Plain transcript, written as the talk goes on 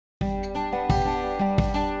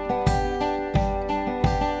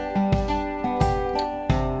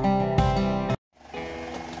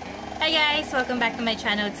guys! Welcome back to my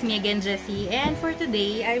channel. It's me again, Jessie. And for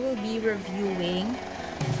today, I will be reviewing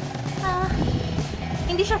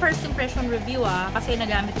hindi siya first impression review kasi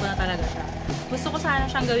nagamit ko na talaga siya. Gusto ko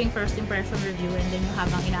sana siyang gawing first impression review and then yung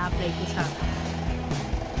habang ina-apply ko siya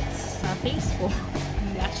sa face ko.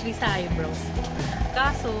 Hindi, actually sa eyebrows ko.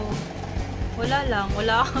 Kaso, wala lang.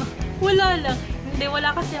 Hindi,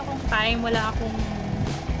 wala kasi akong time, wala akong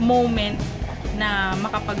moment na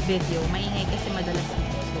makapag-video. Maingay kasi madalas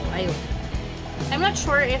dito. So, ayun. I'm not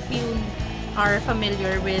sure if you are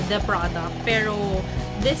familiar with the product, pero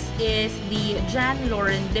this is the Jan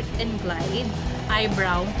Lauren Dip and Glide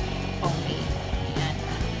Eyebrow Pomade. Ayan.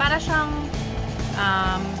 Para siyang,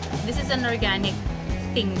 this is an organic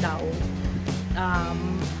thing daw.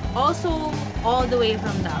 Also, all the way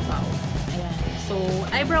from Davao. Ayan. So,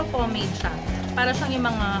 eyebrow pomade siya. Para siyang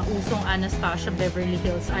yung mga usong Anastasia Beverly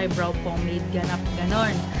Hills eyebrow pomade,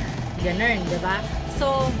 ganon, diba?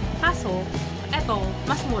 So, kaso, eto,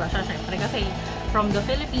 mas mura siya syempre kasi from the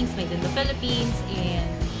Philippines, made in the Philippines, and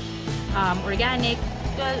organic.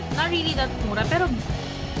 Well, not really that mura, pero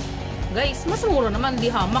guys, mas mura naman di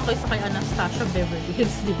hamak kaysa kay Anastasia Beverly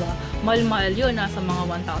Hills, diba? Mahal-mahal yun, nasa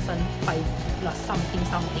mga 1,500 plus something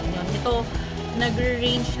yun. Ito,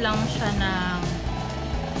 nag-range lang siya ng,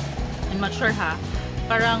 I'm not sure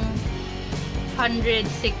parang 160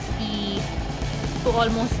 to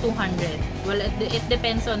almost 200. Well, it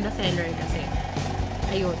depends on the seller kasi.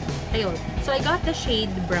 Ayun. So, I got the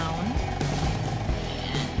shade brown.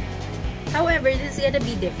 However, this is gonna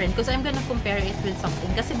be different because I'm gonna compare it with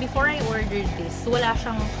something. Kasi before I ordered this, wala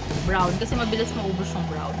siyang brown kasi mabilis maubos yung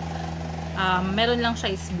brown. Meron lang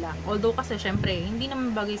siya is black. Although kasi syempre, hindi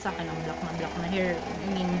naman bagay sa akin ang black na hair. I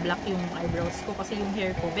mean, black yung eyebrows ko kasi yung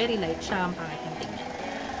hair ko, very light siya. Ang pangit yung tingnan.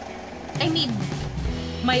 I made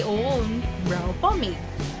my own brow pomade.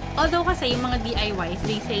 Although kasi yung mga DIYs,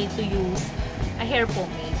 they say to use a hair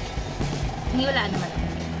pomade. Hindi, wala naman ako.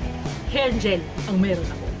 Hair gel ang meron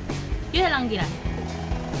ako. Yun na lang ginamit ko.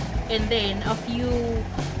 And then, a few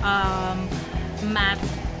matte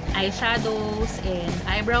eyeshadows and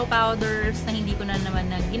eyebrow powders na hindi ko na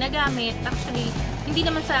naman ginagamit. Actually, hindi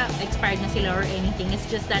naman sa expired na sila or anything. It's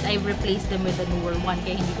just that I've replaced them with a newer one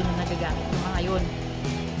kaya hindi ko na nagagamit yung mga yun.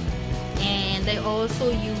 And I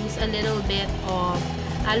also use a little bit of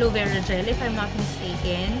aloe vera gel if I'm not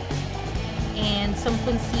mistaken. And some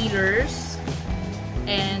concealers.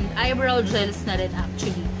 And eyebrow gels na rin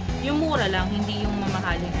actually. Yung mura lang, hindi yung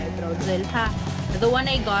mamahaling eyebrow gel ha. The one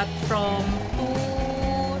I got from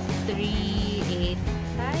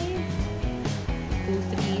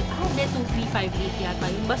 2358 yata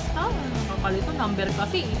yung basta nakakalito number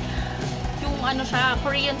kasi yung ano siya,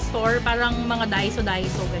 Korean store, parang mga Daiso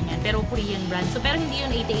ganyan, pero Korean brand. So pero hindi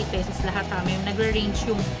yun 88 pesos lahat may nagre-range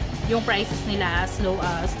yung prices nila as low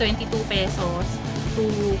as 22 pesos to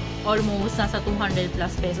almost nasa 200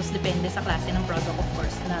 plus pesos depende sa klase ng product of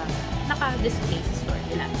course na naka-display sa store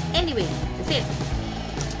nila. Anyway, that's it.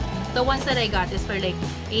 The ones that I got is for like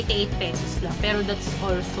 88 pesos lang. Pero that's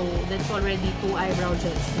already 2 eyebrow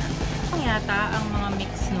gels na. Ang yata, ang mga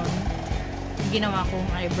mix nun, ginawa kong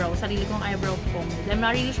eyebrow, sarili kong eyebrow pomade. I'm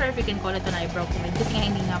not really sure if you can call it an eyebrow pomade kasi nga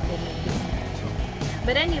hindi nga pomade.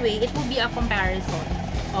 But anyway, it will be a comparison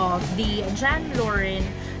of the Jan Lauren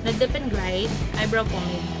na Dip and Glide eyebrow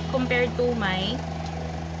pomade compared to my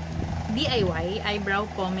DIY eyebrow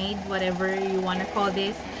pomade, whatever you wanna call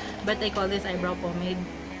this. But I call this eyebrow pomade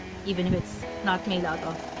even if it's not made out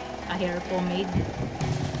of a hair pomade.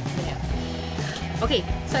 Yeah. Okay,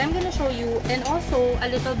 so I'm gonna show you and also a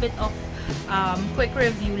little bit of quick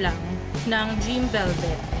review lang ng Dream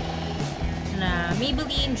Velvet na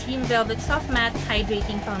Maybelline Dream Velvet Soft Matte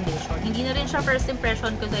Hydrating Foundation. Hindi na rin siya first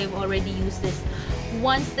impression because I've already used this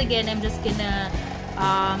once. Again, I'm just gonna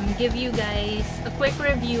give you guys a quick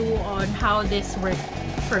review on how this worked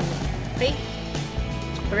for me. Okay?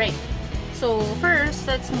 Alright. So, first,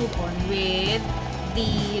 let's move on with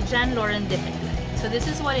the Jan Lauren Dip and Glide. So, this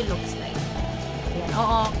is what it looks like. Ayan.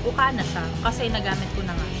 Oo, uka na siya. Kasi nagamit ko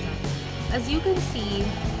na nga siya. As you can see,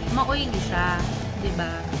 ma-oily siya.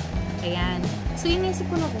 Diba? Ayan. So, inisip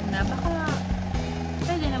ko na una, baka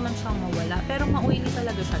pwede naman siyang mawala. Pero ma-oily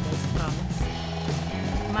talaga siya, guys. Promise.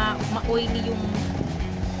 Ma-oily yung,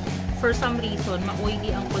 for some reason,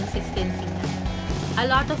 ma-oily ang consistency niya. A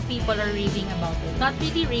lot of people are raving about it. Not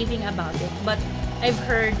really raving about it, but I've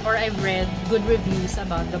heard or I've read good reviews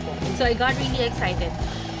about the pomade. So I got really excited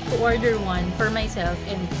to order one for myself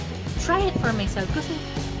and try it for myself. Kasi,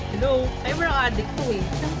 hello, eyebrow addict ko eh.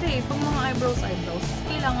 Siyempre, pag mga eyebrows,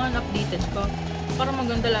 kailangan updated ko. Para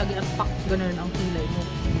maganda lagi at pak, ganun ang kilay mo.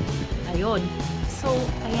 Ayun. So,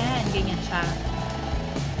 ayan, ganyan siya.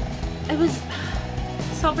 I was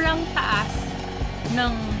sobrang taas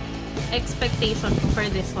ng expectation ko for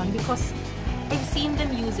this one because I've seen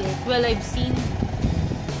them use it. Well, I've seen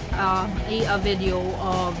a video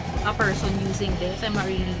of a person using this. I'm not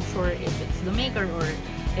really sure if it's the maker or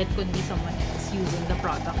it could be someone else using the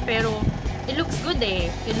product. Pero it looks good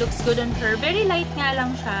eh. It looks good on her. Very light nga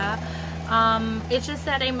lang siya. It's just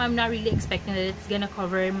that I'm not really expecting that it's gonna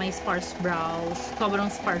cover my sparse brows. Sobrang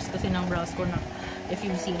sparse kasi ng brows ko na if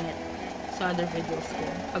you've seen it sa other videos ko.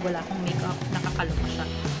 Pag wala akong makeup, nakakaluma siya.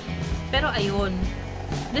 Pero ayun,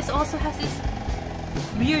 this also has this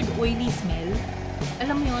weird oily smell.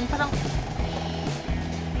 Alam mo yun, parang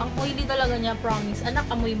ang oily talaga niya, promise. Anak,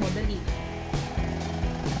 amoy mo, dali.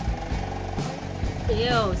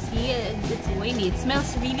 Ew, see, it's oily. It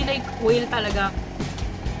smells really like oil talaga.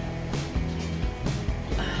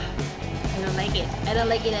 I don't like it. I don't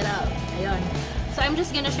like it at all. Ayun. So, I'm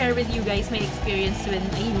just gonna share with you guys my experience when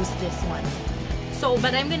I use this one. So,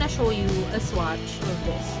 but I'm gonna show you a swatch of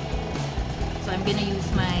this. So, I'm gonna use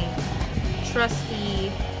my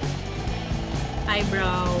trusty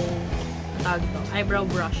eyebrow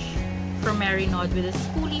brush from Marinod with a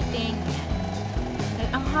spoolie thing.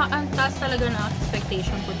 Ang taas talaga na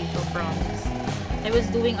expectation ko dito, promise. I was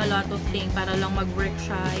doing a lot of things para lang mag-work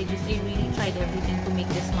siya. I really tried everything to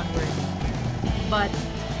make this one work. But,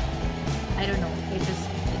 I don't know.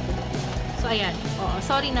 So, ayan. Oh,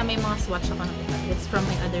 sorry na may mga swatch ako nakita. It's from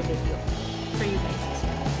my other video. For you guys as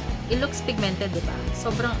well. It looks pigmented, diba?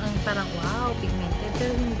 Sobrang, parang, wow, pigmented.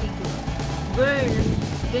 Pero hindi ko. Girl,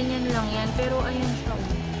 ganyan lang yan. Pero, ayun siya.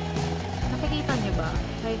 Nakikita niyo ba?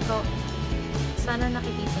 Like, sana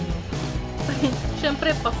nakikita niyo.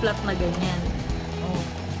 Siyempre, pa-flat na ganyan. Oh.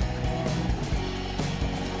 Ayan.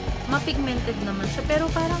 Ma-pigmented naman siya. Pero,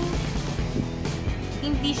 parang,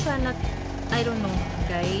 hindi siya I don't know,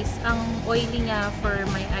 guys. Ang oily niya for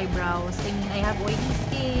my eyebrows. I mean, I have oily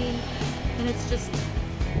skin. And it's just,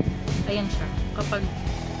 ayan siya.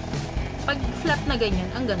 Pag flat na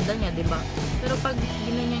ganyan, ang ganda niya, diba? Pero pag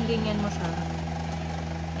ganyan mo siya,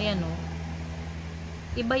 ayan o.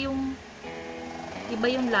 Iba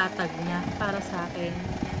yung latag niya para sa akin.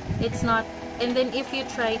 It's not, and then if you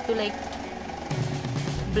try to like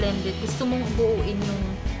blend it, gusto mong buuin yung,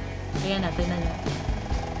 ayan natin na niya.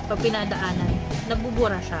 Pag pinadaanan,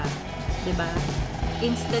 nabubura siya. Diba?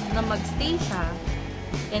 Instead na magstay siya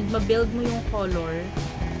and mabuild mo yung color,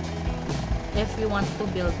 if you want to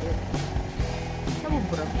build it,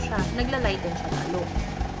 nabubura mo siya. Naglalighten siya lalo.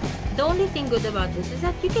 The only thing good about this is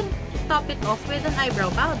that you can top it off with an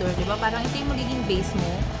eyebrow powder. Diba? Parang ito yung magiging base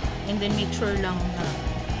mo and then make sure lang na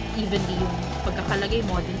evenly yung pagkakalagay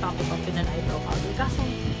mo din top it off with an eyebrow powder. Kaso,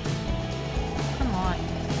 come on.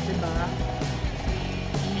 Diba?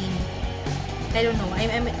 I don't know.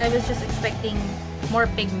 I was just expecting more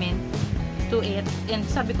pigment to it. And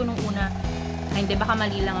sabi ko nung una, ay hindi, baka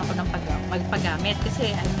mali lang ako ng magpagamit.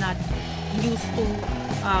 Kasi I'm not used to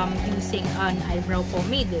using an eyebrow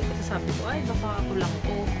pomade eh. Kasi sabi ko, ay baka ako lang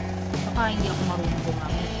to. Baka hindi ako marunong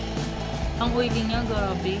gumamit. Ang oily niya,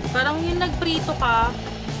 grabe. Parang yung nagprito ka,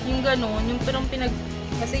 yung gano'n, yung parang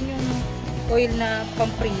kasi yung oil na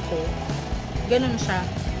pamprito, ganun siya.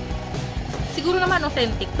 Siguro naman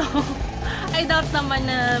authentic to. I doubt naman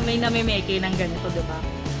na may namimeke ng ganito, diba?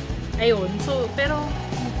 Ayun. So, pero,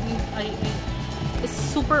 it's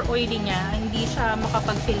super oily niya. Hindi siya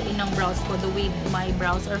makapag-fill in ng brows ko the way my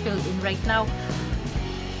brows are filled in right now.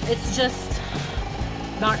 It's just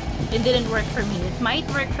not, it didn't work for me. It might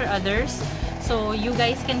work for others. So, you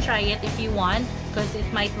guys can try it if you want because it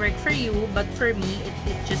might work for you. But for me,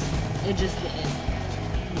 it just didn't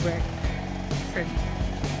work for me.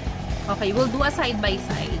 Okay, we'll do a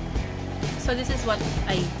side-by-side. So, this is what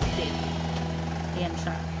I did. Ayan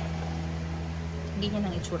siya. Ganyan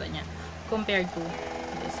ang itsura niya. Compared to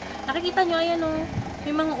this. Nakikita nyo, ayan o.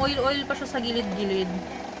 May mga oil-oil pa siya sa gilid-gilid.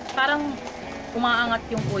 Parang umaangat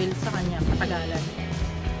yung oil sa kanya katagalan.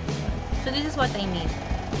 So, this is what I made.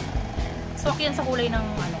 Swak yan sa kulay ng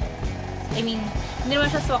ano. I mean, hindi naman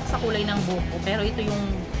siya swak sa kulay ng buhok ko. Pero ito yung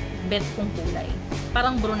bet kong kulay.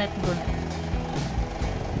 Parang brunette-brunette.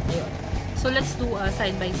 Ayun. So, let's do a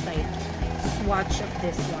side-by-side swatch of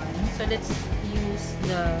this one. So, let's use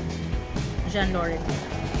the Jean Laurent.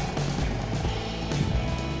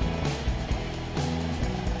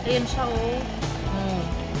 Ayan siya, oh.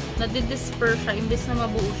 Nadidisperse siya. Imbes na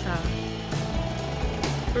mabuo siya.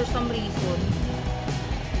 For some reason.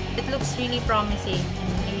 It looks really promising.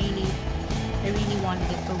 I really wanted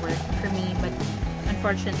it to work for me. But,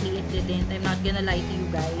 unfortunately, it didn't. I'm not gonna lie to you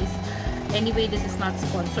guys. Anyway, this is not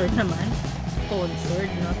sponsored naman. Sponsored,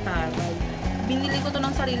 no? Taray. binili ko to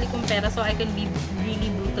ng sarili kong pera so I can be really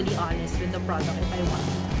brutally honest with the product if I want.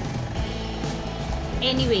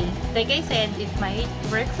 Anyway, like I said, it might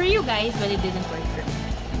work for you guys, but it didn't work for me.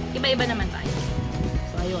 Iba-iba naman tayo.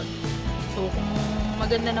 So, ayun. So, kung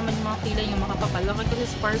maganda naman yung mga kilay, yung makapapal, okay kasi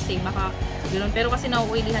sparse, baka gano'n. Pero kasi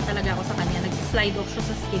nauuilihan talaga ako sa kanya. Nagsislide off siya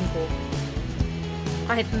sa skin ko.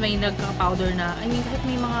 Kahit may nagka-powder na, kahit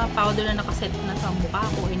may mga powder na nakaset na sa mukha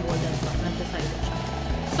ko and all that stuff, nagsislide off siya.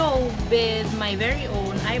 So, with my very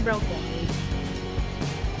own eyebrow pomade,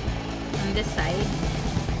 on this side,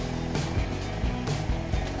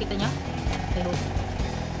 kita niya? I hope.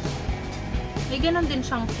 May ganon din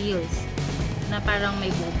siyang feels na parang may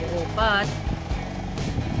bubuo. But,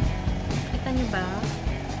 kita niyo ba?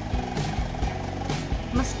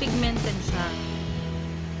 Mas pigmented siya.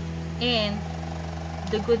 And,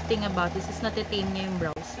 the good thing about this is natitame niya yung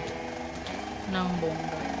brows ng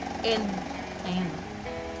bongga. And, ayun.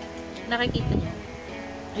 Nakikita niyo.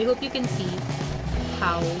 I hope you can see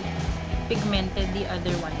how pigmented the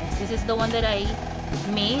other one is. This is the one that I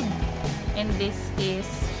made. And this is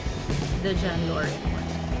the John Lauren one.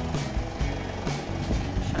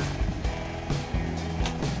 Siya.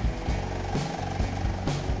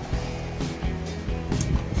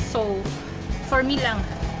 So, for me lang,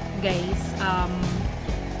 guys,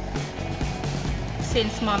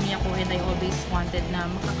 since mommy ako and I always wanted na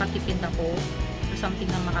makakatipid ako or something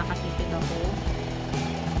na makakatipid ako,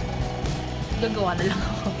 gagawa na lang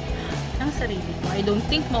ako ng sarili ko. I don't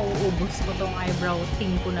think mauubos ko tong eyebrow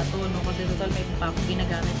thing ko na to, no? Kasi total may pa ako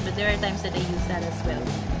ginagamit. But there are times that I use that as well.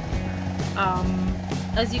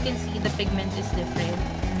 As you can see, the pigment is different.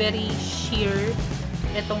 Very sheer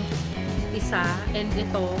itong isa. And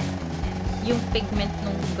ito, yung pigment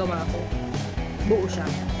nung gawa ko, buo siya.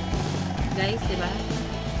 Guys, diba?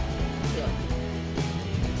 Yun.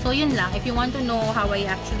 So, yun lang. If you want to know how I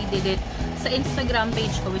actually did it, sa Instagram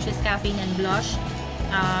page ko, which is Caffeine and Blush,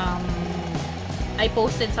 I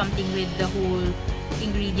posted something with the whole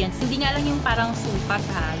ingredients. Hindi nga lang yung parang sukat,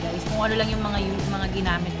 ha, guys. Kung ano lang yung mga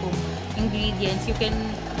ginamit kong ingredients, you can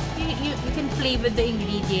play with the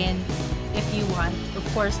ingredients if you want. Of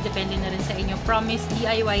course, depende na rin sa inyo. Promise,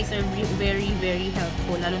 DIYs are very, very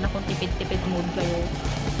helpful. Lalo na kung tipid-tipid mode kayo.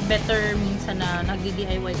 Better minsan na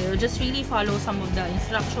nagdi-DIY kayo. Just really follow some of the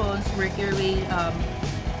instructions, work your way.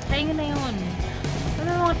 Kaya nga na yun.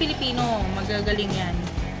 Ano mga Pilipino, magagaling yan.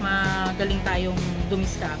 Magaling tayong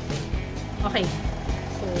dumiskarte. Okay.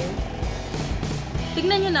 So,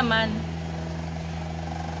 tignan nyo naman.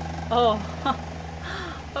 Oh,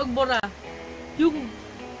 pagbura. Yung,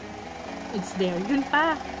 it's there. Yun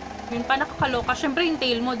pa. Yun pa, nakakaloka. Siyempre, yung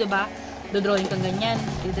tail mo, diba? Dodrawing kang ganyan.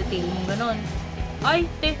 The tail mo, ganon. Ay,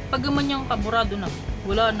 pag yung kaburado na.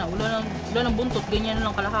 Wala nang buntot. Ganyan na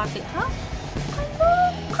lang kalahati. Ha?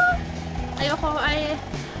 Kaloka. Ayoko,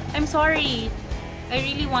 I'm sorry. I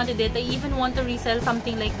really wanted it. I even want to resell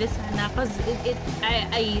something like this, Hannah, because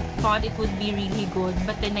I thought it would be really good.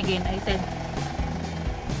 But then again, I said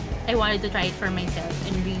I wanted to try it for myself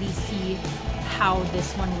and really see how this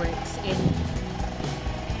one works. And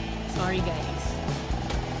sorry, guys.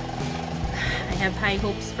 I have high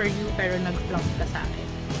hopes for you, pero nag-flop ka sa akin.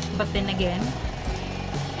 But then again,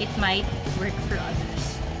 it might work for others.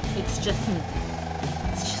 It's just me.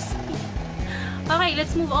 Okay,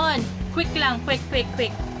 let's move on. Quick lang, quick.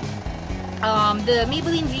 The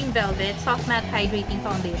Maybelline Dream Velvet Soft Matte Hydrating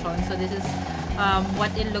Foundation. So this is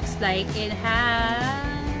what it looks like. It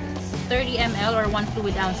has 30 ml or 1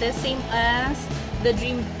 fluid ounces. Same as the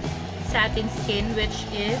Dream Satin Skin, which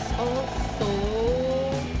is also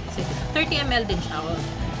 30 ml din siya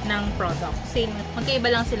ng product. Same,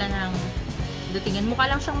 magkaiba lang sila ng datingan.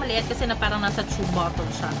 Mukha lang siyang maliit kasi na parang nasa tube bottle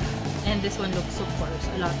siya. And this one looks, of course,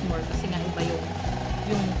 a lot more kasi nga iba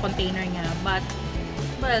yung container niya. But,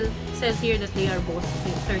 well, it says here that they are both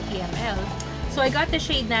 30 ml. So, I got the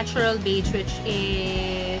shade Natural Beige, which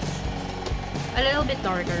is a little bit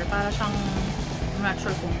darker. Para siyang, I'm not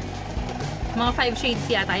sure kung mga 5 shades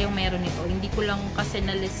yata yung meron nito. Hindi ko lang kasi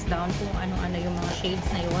na-list down kung ano-ano yung mga shades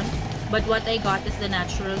na yun. But what I got is the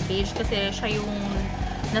Natural Beige kasi siya yung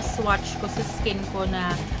na-swatch ko sa skin ko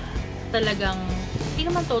na talagang,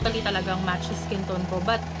 hindi naman totally talagang match sa skin tone ko,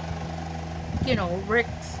 but you know,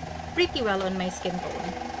 works pretty well on my skin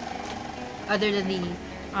tone. Other than the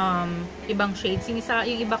ibang shades. Yung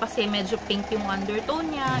iba kasi medyo pink yung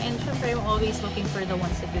undertone niya, and syempre I'm always looking for the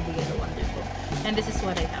ones that bibigay the undertone. And this is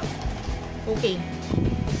what I have. Okay.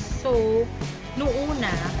 So, noong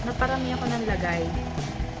una, naparami ako ng lagay.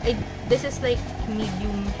 This is like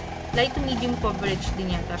medium, light to medium coverage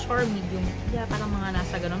din yata. Or medium, yeah, parang mga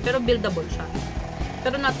nasa ganun. Pero buildable siya.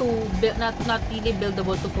 Pero not really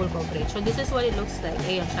buildable to full coverage. So this is what it looks like.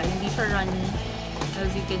 Ayan siya, hindi siya runny. As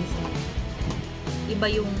you can see, iba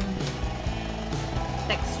yung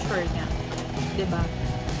texture niya, 'di ba?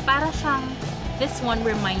 Para siyang, this one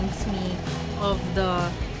reminds me of the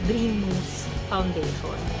Dream Mousse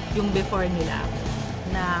foundation, yung before nila,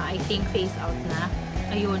 na I think phase out na.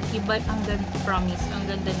 Ayun, iba, ang ganda, promise, ang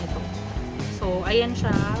ganda nito. So ayan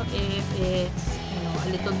siya, if it's, you know, a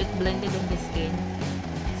little bit blended on the skin.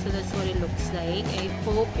 So that's what it looks like. I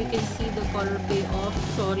hope you can see the color payoff.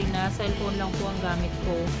 Sorry na, cellphone lang po ang gamit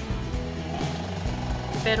ko.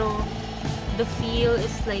 Pero the feel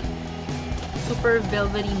is like super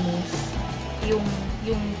velvety mousse. Yung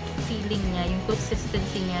feeling niya, yung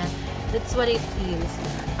consistency niya, that's what it feels.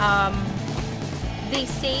 They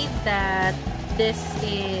say that this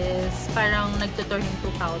is parang nagtuturn into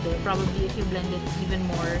powder. Probably if you blend it even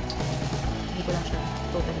more, hindi ko lang siya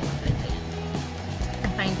totally ma-blend.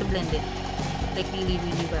 I'm trying to blend it like really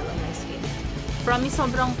well on my skin. Promise,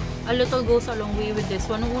 sobrang a little goes a long way with this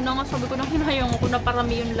one. Nung una nga sabi ko, nang hinayang ako na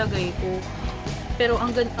parami yung lagay ko. Pero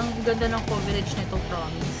ang ganda ng coverage nito,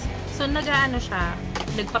 promise. So nag-ano siya,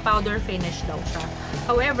 nagpa-powder finish daw siya.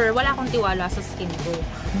 However, wala akong tiwala sa skin ko.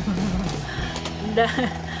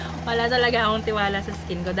 Wala talaga akong tiwala sa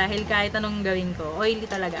skin ko dahil kahit anong gawin ko, oily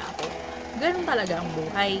talaga ako. Ganun talaga ang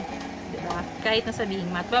buhay. Diba? Kahit na sabihin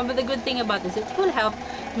matte. But the good thing about this, it will help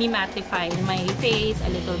me mattify my face a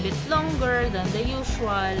little bit longer than the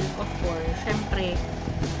usual. Of course, syempre.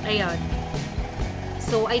 Ayun.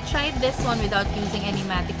 So, I tried this one without using any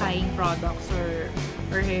mattifying products or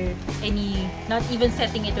any, not even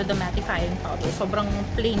setting it with the mattifying powder. Sobrang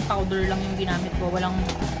plain powder lang yung ginamit ko.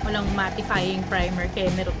 Walang mattifying primer,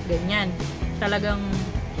 kemerot, ganyan. Talagang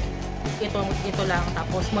ito lang,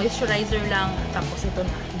 tapos moisturizer lang, tapos ito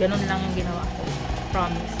na. Ganun lang yung ginawa ko.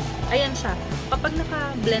 Promise. Ayan siya. Kapag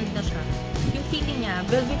naka-blend na siya, yung feeling niya,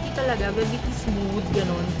 velvety talaga, velvety smooth,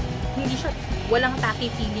 ganun. Hindi siya, walang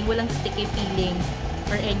tacky feeling, walang sticky feeling,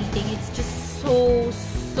 or anything. It's just so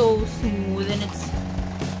smooth, and it's,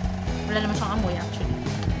 wala naman siyang amoy actually.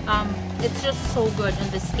 It's just so good on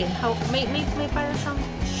the skin. How, may parang siyang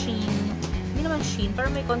sheen, hindi naman sheen,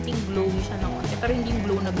 parang may konting glowy siya na konti, pero hindi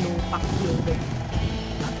glow na glow, pack glow din.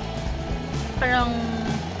 Parang,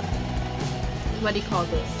 what do you call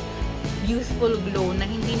this? Youthful glow, na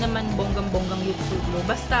hindi naman bonggang-bonggang youthful glow.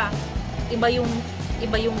 Basta, iba yung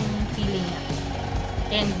feeling niya.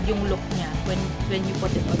 And yung look niya, when you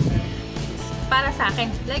put it on your face. Para sa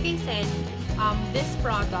akin, like I said, this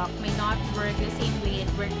product may not work the same way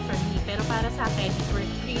it worked for me, pero para sa akin, it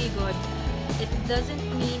worked really good. It doesn't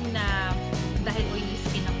mean na dahil oily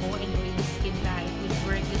skin ako and oily skin ka, it would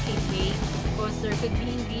work the same way, because there could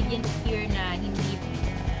be ingredients here na hindi,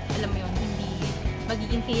 alam mo yun, hindi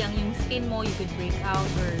magiging kayang yung skin mo, you could break out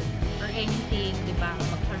or anything, diba?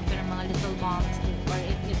 Magkaroon ka ng mga little bumps, or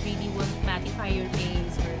it really won't mattify your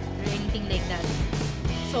face or anything like that.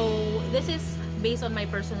 So, this is based on my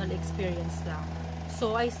personal experience lang.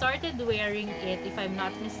 So, I started wearing it, if I'm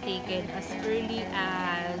not mistaken, as early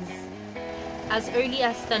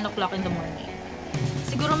as 10 o'clock in the morning.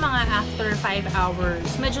 Siguro mga after 5 hours,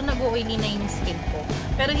 medyo nag-oily na yung skin ko.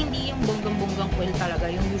 Pero hindi yung bonggang-bonggang oil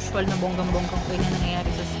talaga, yung usual na bonggang-bonggang oil na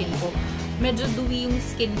nangyayari sa skin ko. Medyo dewy yung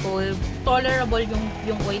skin ko, tolerable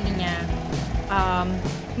yung oil niya.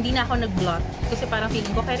 Hindi na ako nag-blot kasi parang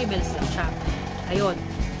feeling ko kay rebels lang siya. Ayun.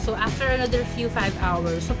 So, after another few 5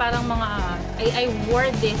 hours, so parang mga, I wore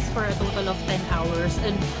this for a total of 10 hours.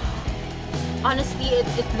 And honestly,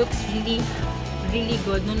 it looks really, really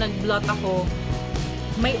good. Nung nag-blot ako,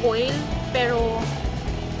 may oil, pero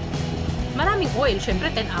maraming oil. Syempre,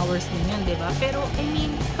 10 hours din yun, diba? Pero, I mean,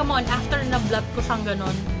 come on, after na-blot ko siyang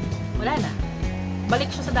ganun, wala na. Balik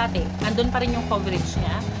siya sa dati. Andun pa rin yung coverage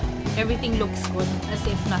niya. Everything looks good, as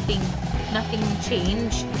if nothing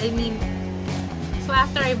changed. I mean, so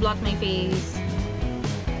after I blot my face,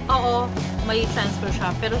 oo, may transfer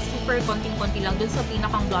siya, pero super konting-konti lang dun sa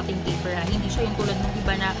pinakang blotting paper. Hindi siya yung tulad ng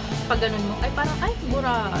iba na pag ganun mo, ay parang, ay,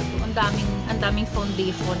 burado, ang daming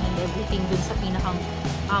foundation and everything dun sa pinakang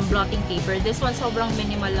blotting paper. This one, sobrang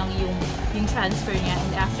minimal lang yung transfer niya,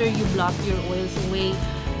 and after you blot your oils away,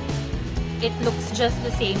 it looks just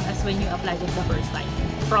the same as when you applied it the first time.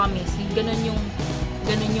 Promise, ganun yung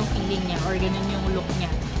feeling niya, or ganun yung look niya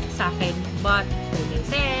sa akin. But, like I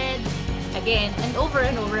said, again, and over,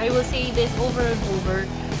 I will say this over and over,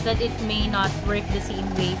 that it may not work the same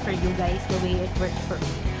way for you guys the way it worked for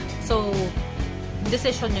me. So,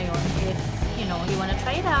 decision nyo yun. If, you know, you wanna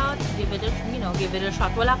try it out, give it a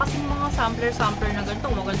shot. Wala kasing mga sampler na ganito.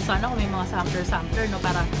 Maganda sana kung may mga sampler, no,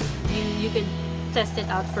 para you could test it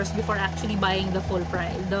out first before actually buying the full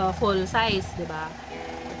price, the full size, diba?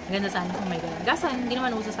 Ganda sana kung may ganun. Kaso, hindi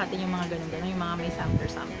naman uso sa atin yung mga ganun-ganun, yung mga may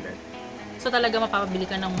sampler. So, talaga mapapabili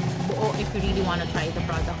ka ng buo if you really wanna try the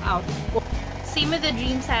product out. Same with the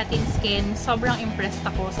Dream Satin Skin, sobrang impressed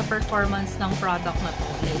ako sa performance ng product na to.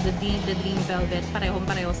 Like, the Dream Velvet,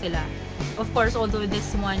 parehong-pareho sila. Of course, although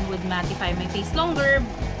this one would mattify my face longer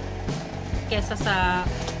kesa sa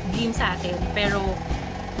Dream Satin, pero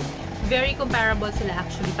very comparable sila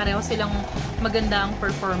actually. Pareho silang magandang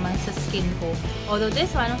performance sa skin ko. Although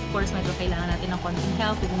this one, of course, medyo kailangan natin ng konting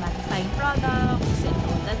help with the mattifying products and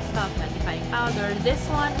all that stuff, mattifying powder. This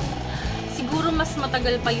one, siguro mas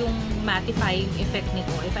matagal pa yung mattifying effect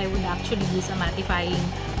nito if I would actually use a mattifying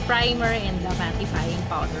primer and a mattifying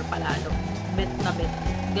powder palalo. Bet na bet.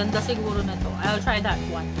 Ganda siguro na to. I'll try that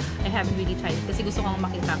one. I haven't really tried it kasi gusto kong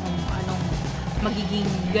makita kung anong magiging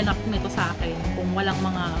ganap nito sa akin kung walang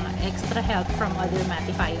mga extra help from other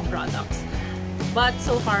mattifying products. But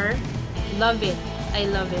so far, love it. I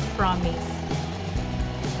love it. Promise.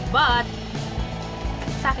 But,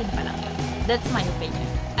 sa akin pa lang yun. That's my opinion.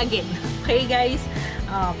 Again. Okay, guys?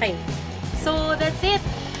 Okay. So, that's it.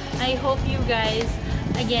 I hope you guys,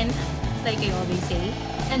 again, like I always say,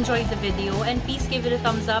 enjoyed the video. And please give it a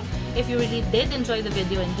thumbs up if you really did enjoy the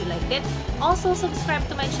video and you liked it. Also, subscribe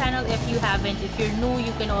to my channel if you haven't. If you're new,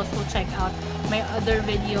 you can also check out my other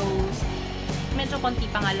videos. Medyo konti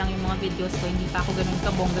pa nga lang yung mga videos ko. Hindi pa ako ganun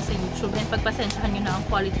kabongga sa YouTube. And pagpasensyahan nyo na ang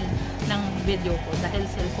quality ng video ko dahil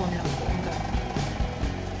cellphone lang po.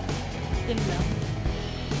 Yun lang.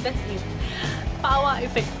 That's it. Pawa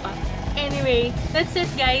effect pa. Anyway, that's it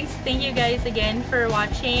guys. Thank you guys again for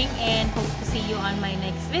watching and hope to see you on my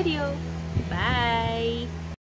next video. Bye!